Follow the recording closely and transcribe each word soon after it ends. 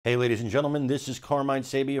Hey, ladies and gentlemen, this is Carmine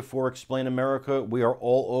Sabia for Explain America. We are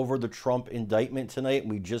all over the Trump indictment tonight.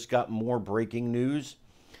 We just got more breaking news.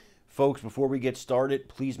 Folks, before we get started,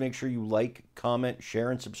 please make sure you like, comment, share,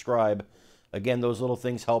 and subscribe. Again, those little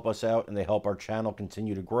things help us out and they help our channel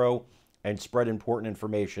continue to grow and spread important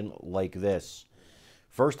information like this.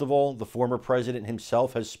 First of all, the former president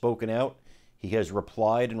himself has spoken out. He has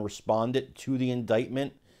replied and responded to the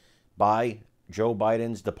indictment by Joe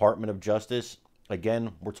Biden's Department of Justice.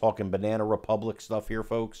 Again, we're talking banana republic stuff here,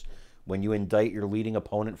 folks. When you indict your leading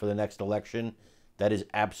opponent for the next election, that is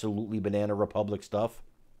absolutely banana republic stuff.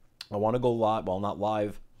 I want to go live, well, not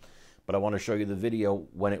live, but I want to show you the video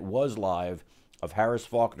when it was live of Harris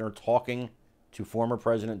Faulkner talking to former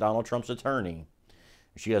President Donald Trump's attorney.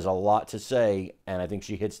 She has a lot to say, and I think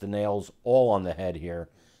she hits the nails all on the head here.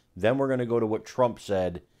 Then we're going to go to what Trump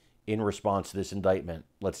said in response to this indictment.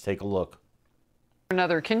 Let's take a look.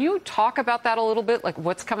 Can you talk about that a little bit, like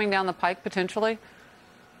what's coming down the pike potentially?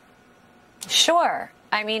 Sure.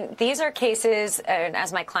 I mean, these are cases, and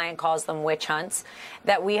as my client calls them, witch hunts,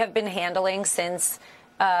 that we have been handling since,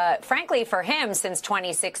 frankly, for him, since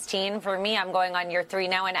 2016. For me, I'm going on year 3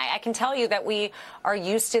 now, and I can tell you that we are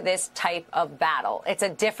used to this type of battle. It's a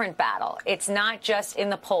different battle. It's not just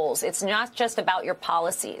in the polls. It's not just about your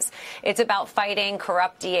policies. It's about fighting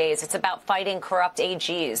corrupt DAs. It's about fighting corrupt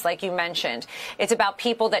AGs, like you mentioned. It's about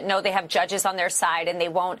people that know they have judges on their side and they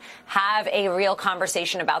won't have a real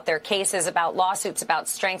conversation about their cases, about lawsuits, about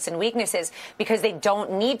strengths and weaknesses, because they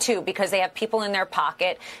don't need to, because they have people in their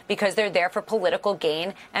pocket, because they're there for political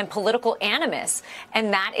gain and political animus.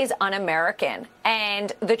 And that is un-American.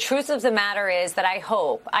 And the truth of the matter is that I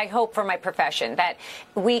hope for my profession that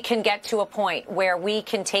we can get to a point where we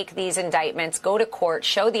can take these indictments, go to court,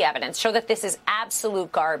 show the evidence, show that this is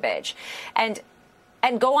absolute garbage, and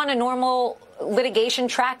go on a normal litigation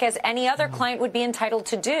track as any other client would be entitled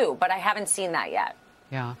to do. But I haven't seen that yet.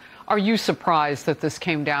 Yeah. Are you surprised that this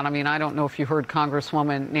came down? I mean, I don't know if you heard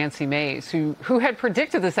Congresswoman Nancy Mace, who had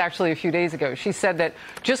predicted this actually a few days ago. She said that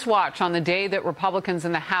just watch, on the day that Republicans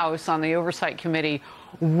in the House on the Oversight Committee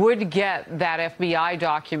would get that FBI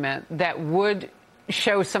document that would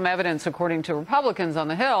show some evidence, according to Republicans on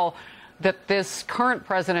the Hill, that this current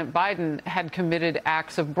President Biden had committed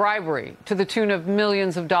acts of bribery to the tune of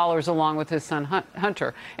millions of dollars along with his son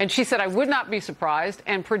Hunter. And she said, I would not be surprised,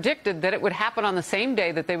 and predicted that it would happen on the same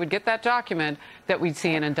day that they would get that document that we'd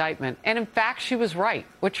see an indictment. And in fact, she was right.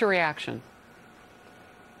 What's your reaction?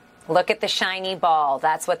 Look at the shiny ball.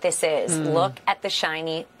 That's what this is. Look at the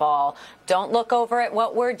shiny ball. Don't look over at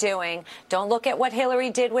what we're doing. Don't look at what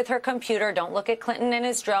Hillary did with her computer. Don't look at Clinton in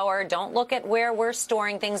his drawer. Don't look at where we're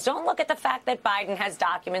storing things. Don't look at the fact that Biden has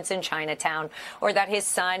documents in Chinatown, or that his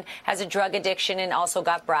son has a drug addiction and also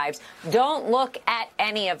got bribes. Don't look at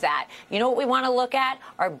any of that. You know what we want to look at?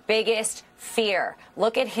 Our biggest fear.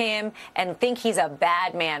 Look at him and think he's a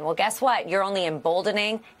bad man. Well, guess what? You're only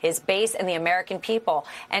emboldening his base and the American people.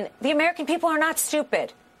 And the American people are not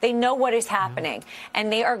stupid. They know what is happening,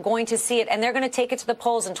 and they are going to see it, and they're going to take it to the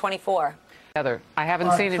polls in 24. Heather, I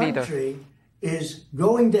haven't seen it either. Our country is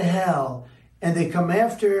going to hell, and they come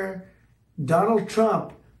after Donald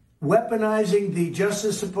Trump, weaponizing the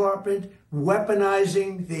Justice Department,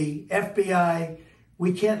 weaponizing the FBI.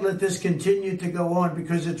 We can't let this continue to go on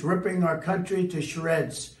because it's ripping our country to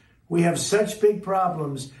shreds. We have such big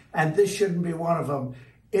problems, and this shouldn't be one of them.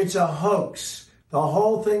 It's a hoax. The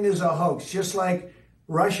whole thing is a hoax, just like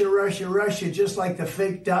Russia, just like the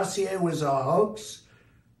fake dossier was a hoax.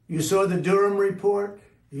 You saw the Durham report.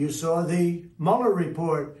 You saw the Mueller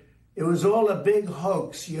report. It was all a big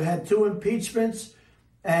hoax. You had 2 impeachments,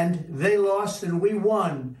 and they lost, and we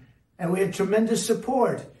won. And we had tremendous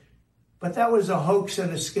support. But that was a hoax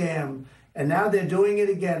and a scam. And now they're doing it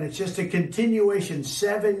again. It's just a continuation,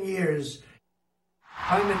 7 years.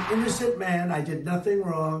 I'm an innocent man. I did nothing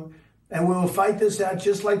wrong. And we will fight this out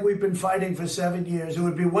just like we've been fighting for 7 years. It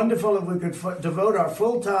would be wonderful if we could devote our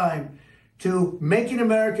full time to making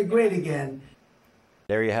America great again.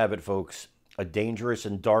 There you have it, folks. A dangerous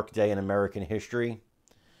and dark day in American history.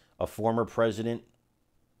 A former president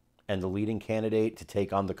and the leading candidate to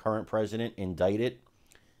take on the current president indicted.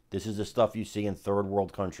 This is the stuff you see in third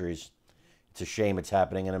world countries. It's a shame it's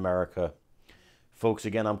happening in America. Folks,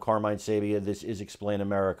 again, I'm Carmine Sabia. This is Explain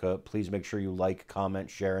America. Please make sure you like,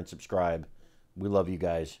 comment, share, and subscribe. We love you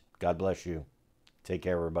guys. God bless you. Take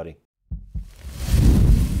care, everybody.